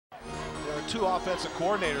two offensive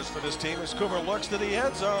coordinators for this team as Cooper looks to the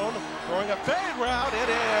end zone, throwing a fade route. It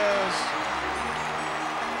is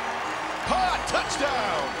caught,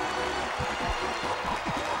 touchdown.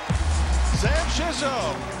 Sam Shizzo,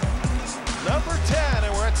 number 10,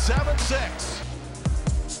 and we're at 7-6.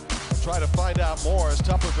 We'll try to find out more as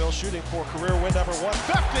Tupperville shooting for career win number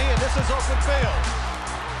 150, and this is open field.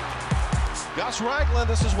 Gus Ragland,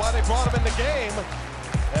 this is why they brought him in the game.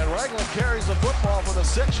 And Ragland carries the football from the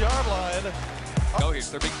 6-yard line. Oh, here's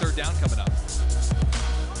their big third down coming up.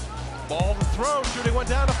 Ball to throw, shooting one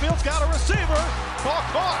down the field's got a receiver. Ball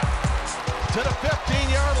caught to the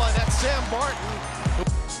 15-yard line. That's Sam Barton.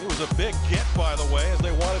 It was a big get, by the way, as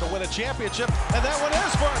they wanted to win a championship. And that one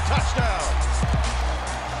is for a touchdown.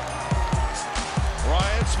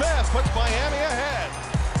 Ryan Smith puts Miami ahead.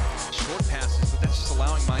 Short passes, but that's just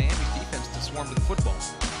allowing Miami's defense to swarm to the football.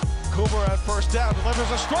 Cooper on first down, delivers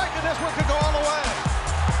a strike, and this one could go all the way.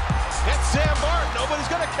 It's Sam Barton, nobody's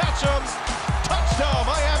going to catch him. Touchdown,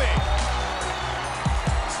 Miami.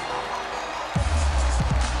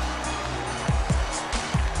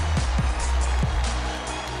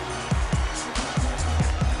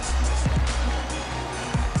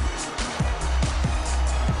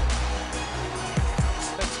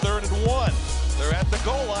 It's 3rd and 1. They're at the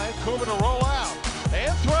goal line, Cooper to roll out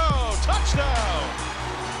and throw, touchdown.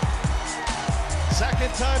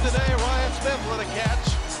 Second time today, Ryan Smith with a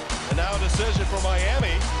catch. And now a decision for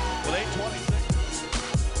Miami with 8:26.